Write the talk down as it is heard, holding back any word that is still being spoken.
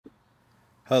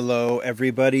Hello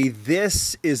everybody,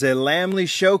 this is a Lamley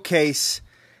Showcase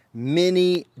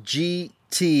Mini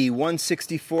GT.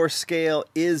 164 scale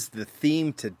is the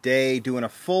theme today, doing a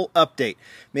full update.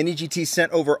 Mini GT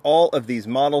sent over all of these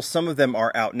models. Some of them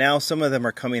are out now, some of them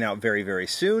are coming out very, very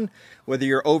soon. Whether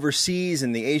you're overseas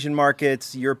in the Asian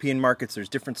markets, European markets, there's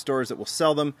different stores that will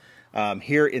sell them.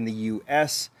 Here in the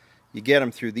US, you get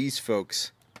them through these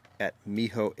folks at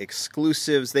Miho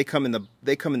Exclusives. They come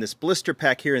in this blister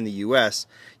pack here in the US.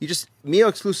 Miho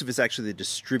Exclusive is actually the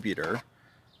distributor,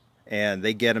 and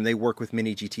they get them. They work with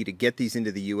Mini GT to get these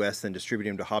into the US, then distribute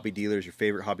them to hobby dealers, your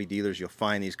favorite hobby dealers. You'll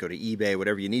find these. Go to eBay,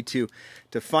 whatever you need to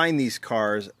find these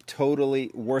cars.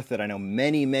 Totally worth it. I know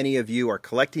many of you are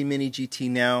collecting Mini GT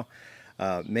now.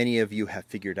 Many of you have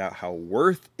figured out how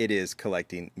worth it is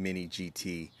collecting Mini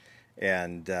GT.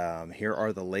 And here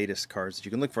are the latest cars that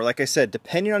you can look for. Like I said,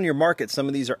 depending on your market, some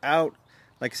of these are out.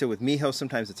 Like I said, with Miho,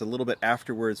 sometimes it's a little bit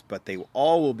afterwards, but they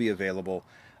all will be available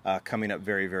coming up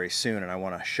very, very soon. And I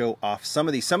want to show off some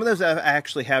of these. Some of those I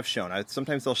actually have shown.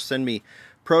 Sometimes they'll send me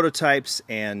prototypes,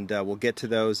 and we'll get to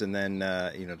those, and then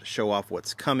to show off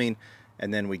what's coming,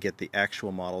 and then we get the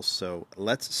actual models. So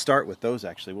let's start with those.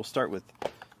 Actually, we'll start with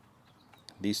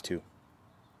these two.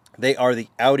 They are the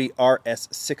Audi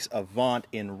RS6 Avant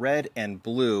in red and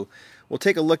blue. We'll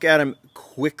take a look at them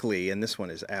quickly, and this one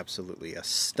is absolutely a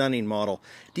stunning model.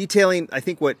 Detailing, I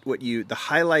think the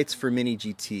highlights for Mini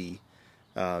GT,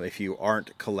 if you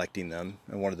aren't collecting them,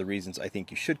 and one of the reasons I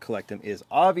think you should collect them, is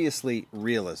obviously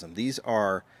realism. These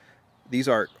are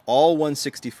all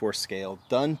 164 scale,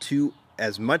 done to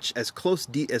as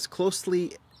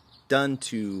closely done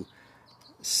to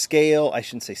scale, I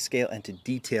shouldn't say scale, and to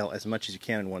detail as much as you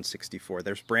can in 164.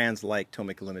 There's brands like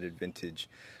Tomic Limited Vintage,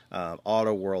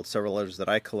 Auto World, several others that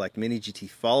I collect. Mini GT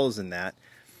follows in that.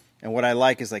 And what I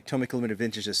like is, like, Tomic Limited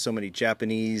Vintage has so many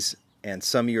Japanese and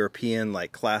some European,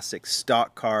 like, classic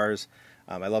stock cars.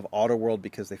 I love Auto World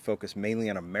because they focus mainly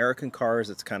on American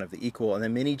cars. It's kind of the equal. And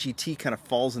then Mini GT kind of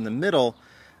falls in the middle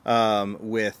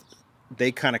they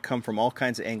kind of come from all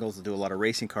kinds of angles to do a lot of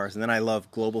racing cars. And then I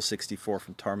love Global 64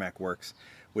 from Tarmac Works,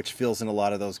 which fills in a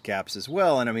lot of those gaps as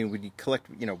well. And I mean, when you collect,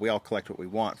 we all collect what we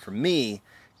want. For me,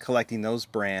 collecting those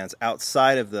brands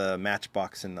outside of the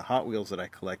Matchbox and the Hot Wheels that I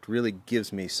collect really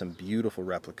gives me some beautiful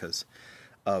replicas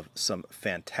of some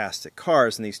fantastic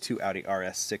cars. And these two Audi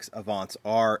RS6 Avants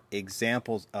are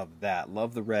examples of that.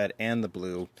 Love the red and the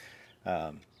blue.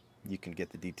 You can get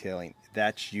the detailing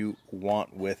that you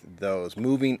want with those.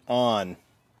 Moving on,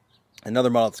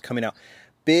 another model that's coming out.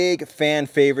 Big fan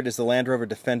favorite is the Land Rover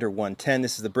Defender 110.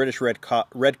 This is the British Red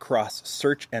Cross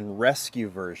Search and Rescue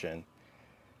version.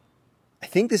 I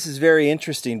think this is very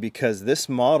interesting because this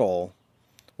model,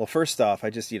 well, first off,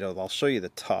 I'll show you the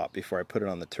top before I put it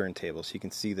on the turntable so you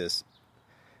can see this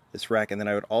rack. And then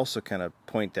I would also kind of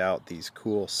point out these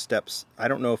cool steps. I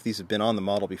don't know if these have been on the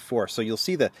model before. So you'll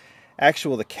see the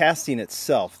casting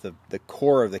itself, the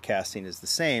core of the casting is the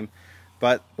same,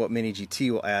 but what Mini GT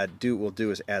will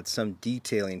do is add some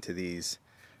detailing to these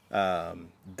like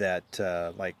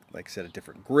I said, a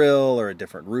different grille or a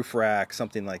different roof rack,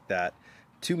 something like that,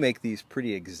 to make these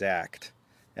pretty exact.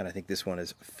 And I think this one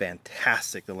is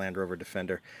fantastic, the Land Rover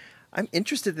Defender. I'm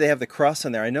interested that they have the cross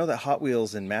on there. I know that Hot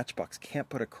Wheels and Matchbox can't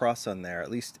put a cross on there,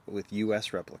 at least with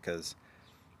US replicas.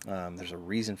 There's a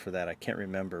reason for that. I can't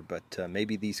remember, but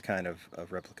maybe these kind of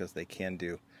replicas they can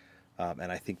do.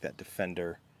 And I think that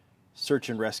Defender Search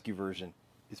and Rescue version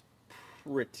is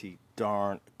pretty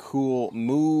darn cool.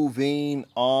 Moving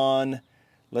on,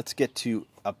 let's get to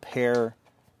a pair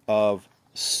of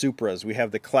Supras. We have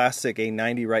the classic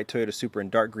A90 Right Toyota Supra in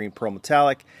dark green pearl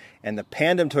metallic, and the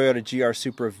Pandem Toyota GR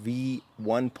Supra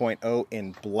V1.0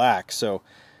 in black. So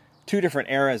two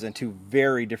different eras and two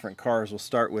very different cars. We'll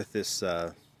start with this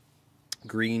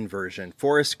green version.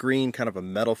 Forest green, kind of a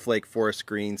metal flake forest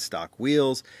green, stock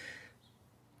wheels.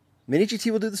 Mini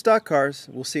GT will do the stock cars.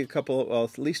 We'll see a couple, well,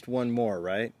 at least one more,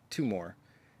 right? Two more.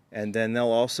 And then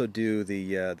they'll also do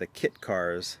the kit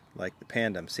cars like the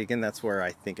Pandem. See, again, that's where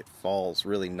I think it falls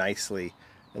really nicely,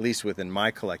 at least within my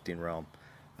collecting realm,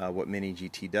 what Mini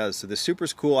GT does. So the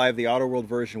Supra's cool. I have the Auto World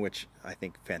version, which I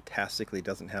think fantastically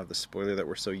doesn't have the spoiler that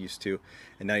we're so used to.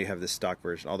 And now you have this stock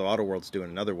version, although Auto World's doing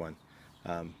another one.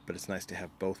 But it's nice to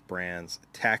have both brands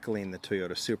tackling the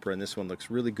Toyota Supra, and this one looks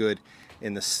really good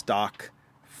in the stock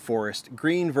forest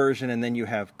green version. And then you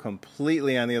have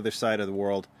completely on the other side of the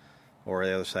world, or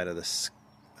the other side of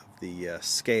the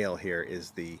scale here, is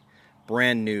the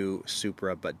brand new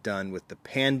Supra, but done with the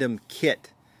Pandem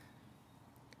kit.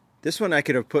 This one I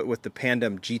could have put with the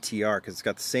Pandem GTR because it's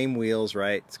got the same wheels,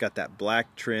 right? It's got that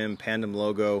black trim, Pandem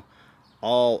logo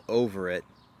all over it.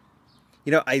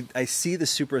 You know, I see the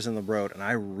Supras on the road, and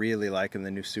I really like them,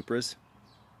 the new Supras.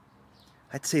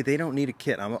 I'd say they don't need a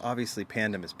kit. Obviously,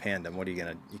 Pandem is Pandem. What are you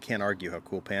gonna? You can't argue how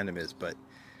cool Pandem is, but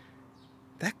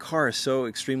that car is so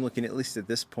extreme looking. At least at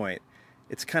this point,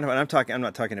 it's kind of. And I'm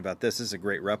not talking about this. This is a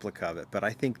great replica of it, but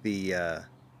I think the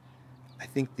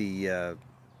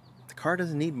car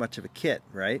doesn't need much of a kit,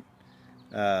 right?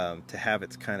 To have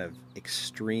its kind of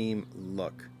extreme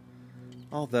look.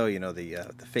 Although, you know, the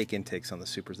fake intakes on the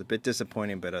Supra is a bit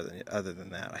disappointing, but other than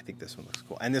that, I think this one looks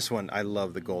cool. And this one, I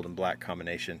love the gold and black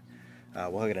combination.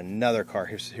 We'll get another car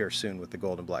here soon with the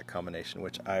gold and black combination,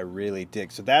 which I really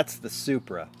dig. So that's the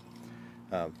Supra.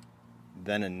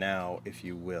 Then and now, if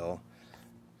you will.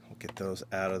 We'll get those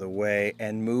out of the way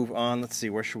and move on. Let's see,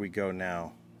 where should we go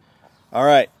now? All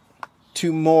right,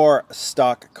 2 more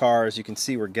stock cars. You can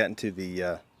see we're getting to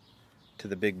the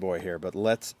big boy here, but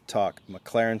let's talk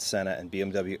McLaren Senna and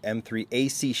BMW M3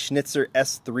 AC Schnitzer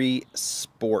S3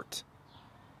 Sport,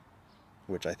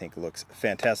 which I think looks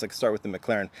fantastic. Let's start with the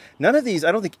McLaren. None of these,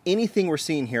 I don't think anything we're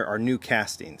seeing here are new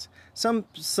castings. Some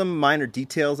minor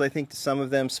details, I think, to some of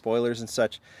them, spoilers and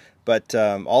such, but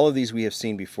all of these we have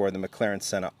seen before. The McLaren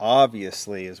Senna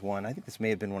obviously is one. I think this may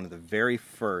have been one of the very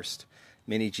first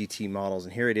Mini GT models,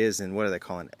 and here it is in, what do they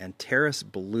call it, Antares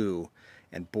Blue,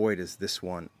 and boy does this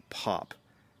one pop.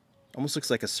 Almost looks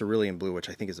like a cerulean blue, which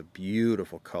I think is a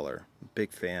beautiful color.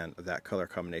 Big fan of that color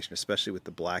combination, especially with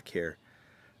the black here.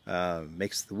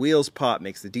 Makes the wheels pop,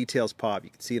 makes the details pop. You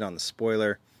can see it on the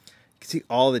spoiler. You can see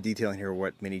all the detailing here,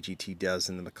 what Mini GT does,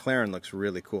 and the McLaren looks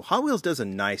really cool. Hot Wheels does a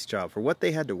nice job. For what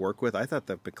they had to work with, I thought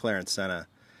the McLaren Senna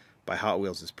by Hot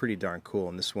Wheels is pretty darn cool,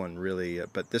 and this one really,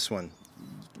 but this one,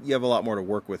 you have a lot more to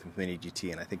work with Mini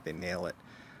GT, and I think they nail it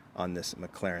on this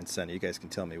McLaren Senna. You guys can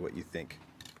tell me what you think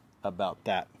about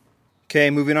that. Okay,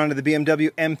 moving on to the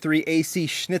BMW M3 AC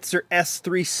Schnitzer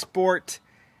S3 Sport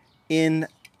in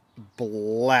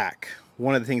black.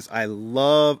 One of the things I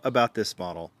love about this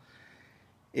model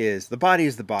is the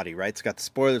body, right? It's got the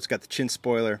spoiler, it's got the chin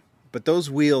spoiler, but those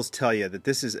wheels tell you that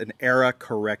this is an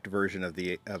era-correct version of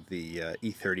the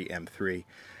E30 M3.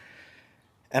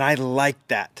 And I like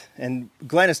that. And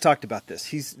Glenn has talked about this.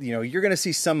 He's, you know, you're going to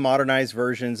see some modernized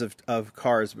versions of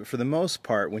cars, but for the most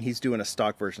part, when he's doing a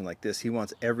stock version like this, he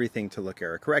wants everything to look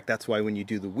era correct. That's why when you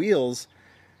do the wheels,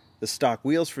 the stock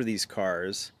wheels for these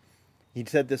cars, he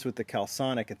said this with the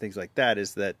Calsonic and things like that,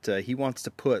 is that he wants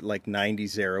to put like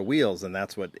 90s era wheels, and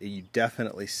that's what you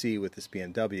definitely see with this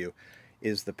BMW,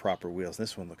 is the proper wheels.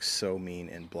 This one looks so mean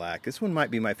in black. This one might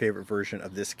be my favorite version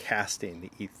of this casting,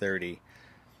 the E30.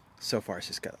 So far, it's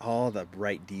just got all the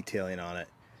right detailing on it,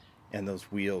 and those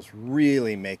wheels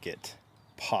really make it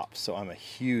pop. So I'm a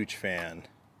huge fan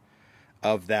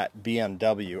of that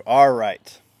BMW. All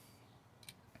right.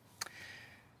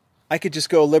 I could just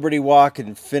go Liberty Walk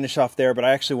and finish off there, but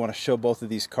I actually want to show both of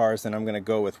these cars, and I'm going to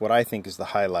go with what I think is the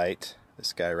highlight,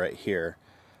 this guy right here,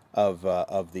 of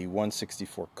the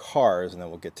 164 cars, and then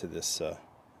we'll get to this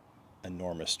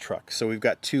enormous truck. So we've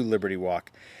got 2 Liberty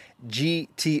Walk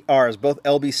GTRs, both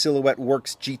LB Silhouette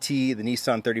Works GT, the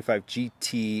Nissan 35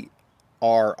 GT-RR,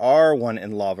 one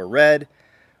in lava red,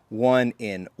 one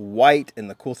in white. And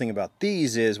the cool thing about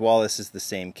these is, while this is the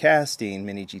same casting,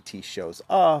 Mini GT shows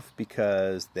off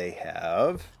because they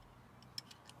have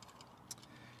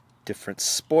different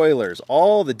spoilers.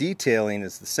 All the detailing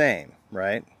is the same,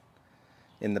 right?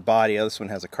 In the body, this one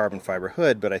has a carbon fiber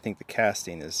hood, but I think the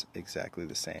casting is exactly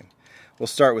the same. We'll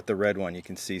start with the red one. You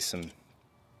can see some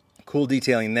cool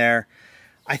detailing there.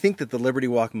 I think that the Liberty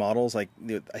Walk models, like,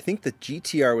 I think the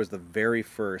GTR was the very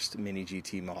first Mini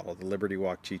GT model, the Liberty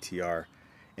Walk GTR,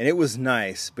 and it was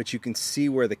nice, but you can see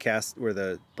where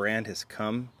the brand has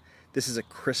come. This is a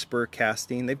crisper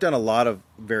casting. They've done a lot of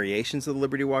variations of the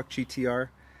Liberty Walk GTR.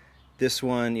 This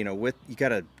one, you know, you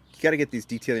gotta get these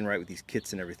detailing right with these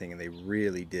kits and everything, and they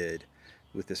really did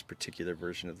with this particular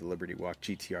version of the Liberty Walk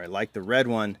GTR. I like the red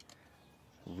one.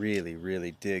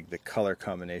 Really dig the color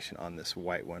combination on this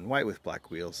white one. White with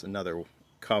black wheels, another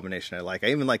combination I like.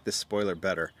 I even like this spoiler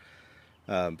better.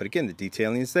 But again, the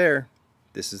detailing is there.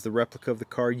 This is the replica of the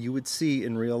car you would see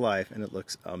in real life, and it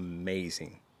looks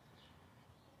amazing.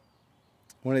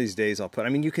 One of these days I'll put, I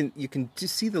mean, you can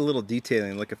just see the little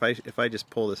detailing. Look, if I just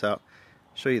pull this out,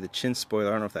 show you the chin spoiler.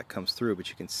 I don't know if that comes through, but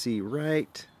you can see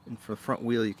right in the front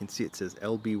wheel, you can see it says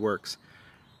LB Works,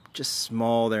 just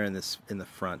small there in the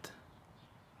front.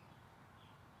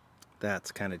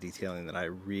 That's kind of detailing that I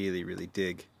really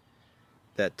dig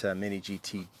that Mini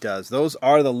GT does. Those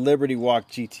are the Liberty Walk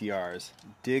GTRs.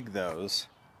 Dig those.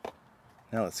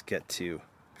 Now let's get to,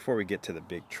 before we get to the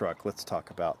big truck, let's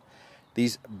talk about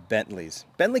these Bentleys.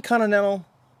 Bentley Continental,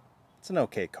 it's an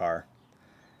okay car.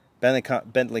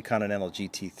 Bentley Continental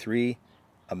GT3,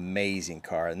 amazing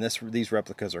car, and these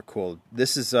replicas are cool.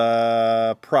 This is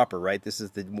proper, right? This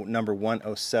is the number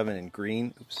 107 in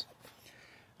green. Oops.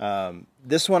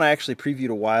 This one I actually previewed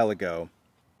a while ago.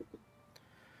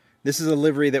 This is a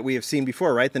livery that we have seen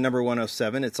before, right? The number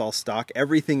 107. It's all stock.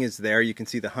 Everything is there. You can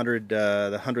see the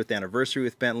 100th anniversary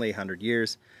with Bentley, 100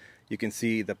 years. You can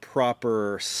see the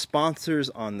proper sponsors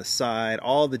on the side,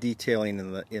 all the detailing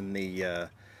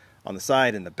on the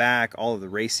side and the back, all of the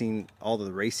racing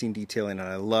detailing, and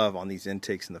I love on these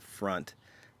intakes in the front,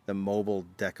 the mobile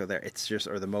deco there. It's just,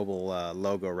 or the mobile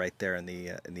logo right there in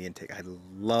the intake. I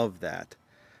love that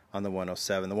on the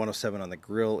 107. The 107 on the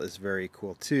grill is very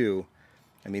cool too.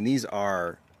 I mean, these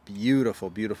are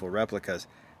beautiful, beautiful replicas.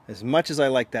 As much as I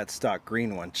like that stock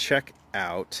green one, check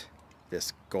out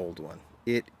this gold one.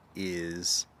 It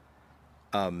is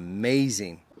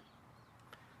amazing.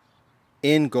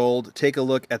 In gold, take a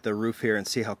look at the roof here and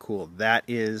see how cool that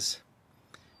is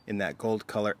in that gold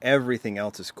color. Everything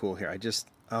else is cool here.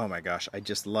 Oh my gosh, I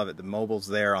just love it. The mobile's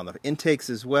there on the intakes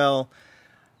as well.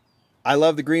 I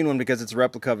love the green one because it's a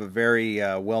replica of a very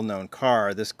well-known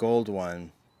car. This gold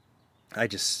one, I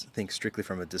just think strictly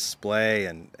from a display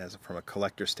and from a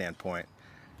collector standpoint,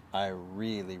 I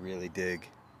really, really dig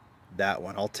that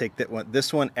one. I'll take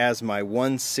this one as my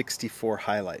 164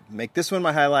 highlight. Make this one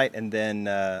my highlight, and then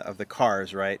of the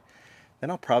cars, right? Then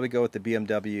I'll probably go with the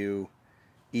BMW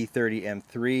E30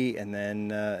 M3, and then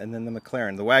the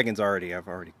McLaren. The wagons I've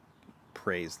already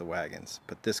praised the wagons,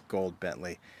 but this gold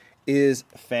Bentley is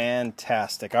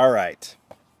fantastic. All right,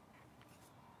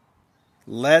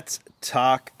 let's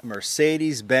talk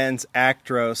Mercedes-Benz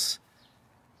Actros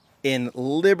in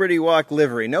Liberty Walk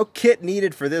livery. No kit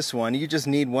needed for this one. You just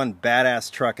need one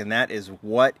badass truck, and that is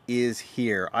what is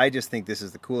here. I just think this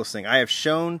is the coolest thing. I have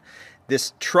shown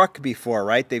this truck before,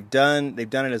 right? They've done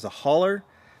it as a hauler,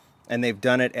 and they've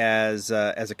done it as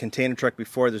a container truck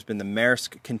before. There's been the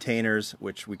Maersk containers,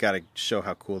 which we got to show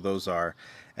how cool those are.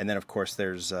 And then, of course,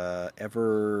 there's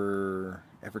Evergreen.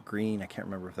 I can't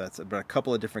remember if that's, but a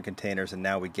couple of different containers, and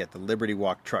now we get the Liberty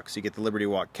Walk truck. So you get the Liberty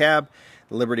Walk cab,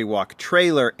 the Liberty Walk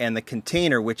trailer, and the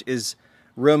container, which is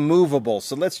removable.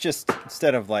 So let's just,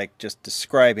 instead of like just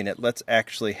describing it, let's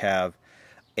actually have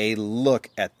a look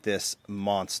at this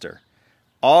monster.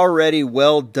 Already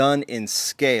well done in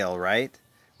scale, right?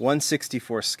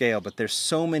 1/64 scale, but there's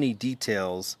so many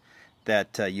details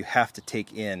that you have to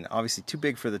take in. Obviously too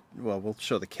big for the, well, we'll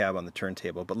show the cab on the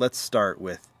turntable, but let's start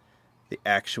with the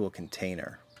actual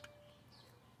container.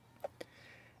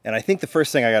 And I think the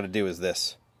first thing I got to do is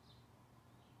this.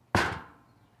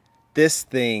 This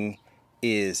thing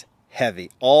is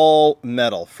heavy. All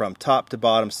metal from top to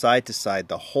bottom, side to side.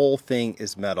 The whole thing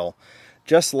is metal.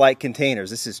 Just like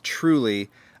containers, this is truly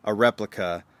a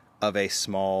replica of a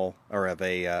small, or of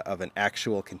an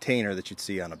actual container that you'd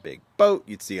see on a big boat,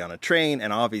 you'd see on a train,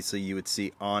 and obviously you would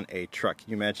see on a truck.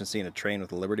 Can you imagine seeing a train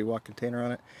with a Liberty Walk container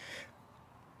on it?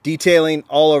 Detailing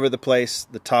all over the place.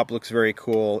 The top looks very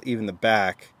cool. Even the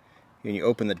back, when you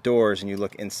open the doors and you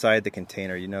look inside the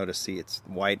container, you notice, see, it's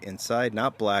white inside,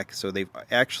 not black. So they've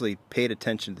actually paid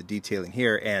attention to the detailing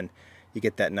here, and you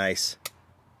get that nice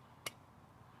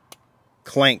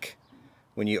clank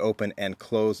when you open and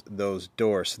close those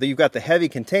doors. So you've got the heavy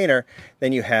container,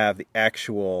 then you have the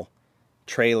actual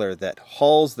trailer that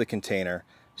hauls the container.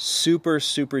 Super,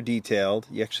 super detailed.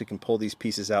 You actually can pull these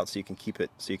pieces out so you can keep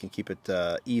it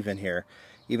even here.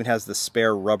 Even has the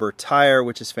spare rubber tire,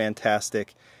 which is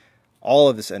fantastic. All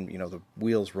of this, and you know, the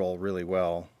wheels roll really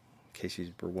well, in case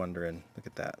you were wondering. Look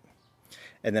at that.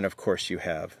 And then of course you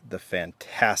have the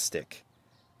fantastic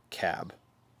cab.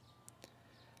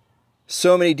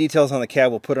 So many details on the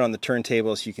cab. We'll put it on the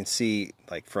turntable so you can see,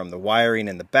 like, from the wiring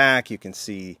in the back, you can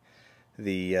see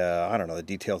the, I don't know, the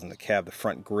details in the cab, the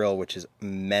front grille, which is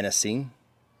menacing.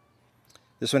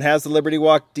 This one has the Liberty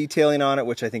Walk detailing on it,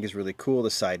 which I think is really cool. The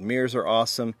side mirrors are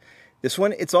awesome. This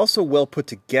one, it's also well put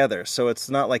together, so it's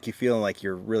not like you feel like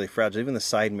you're really fragile. Even the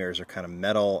side mirrors are kind of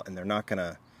metal, and they're not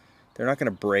gonna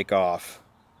break off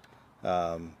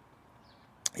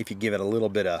if you give it a little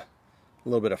bit of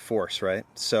force, right?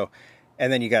 So, and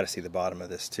then you got to see the bottom of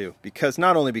this too, because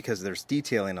not only because there's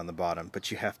detailing on the bottom, but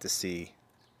you have to see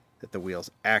that the wheels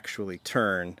actually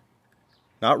turn,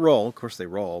 not roll. Of course they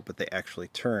roll, but they actually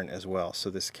turn as well.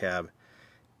 So this cab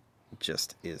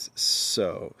just is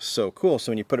so, so cool.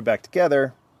 So when you put it back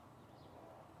together,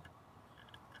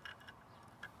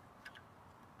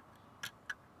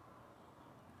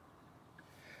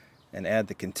 and add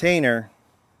the container,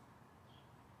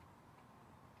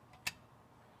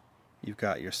 you've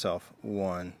got yourself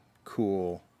one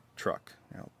cool truck.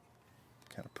 Now,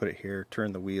 kind of put it here,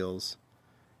 turn the wheels,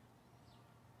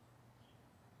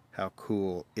 How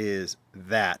cool is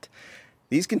that?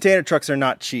 These container trucks are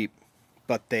not cheap,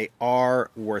 but they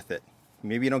are worth it.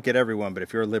 Maybe you don't get every one, but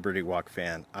if you're a Liberty Walk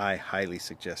fan, I highly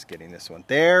suggest getting this one.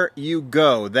 There you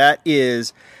go. That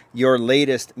is your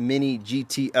latest Mini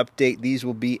GT update. These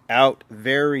will be out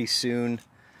very soon.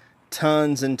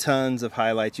 Tons and tons of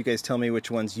highlights. You guys tell me which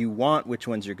ones you want, which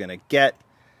ones you're going to get.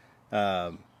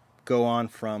 Go on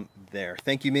from there.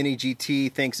 Thank you, Mini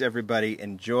GT. Thanks, everybody.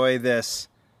 Enjoy this.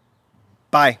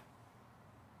 Bye.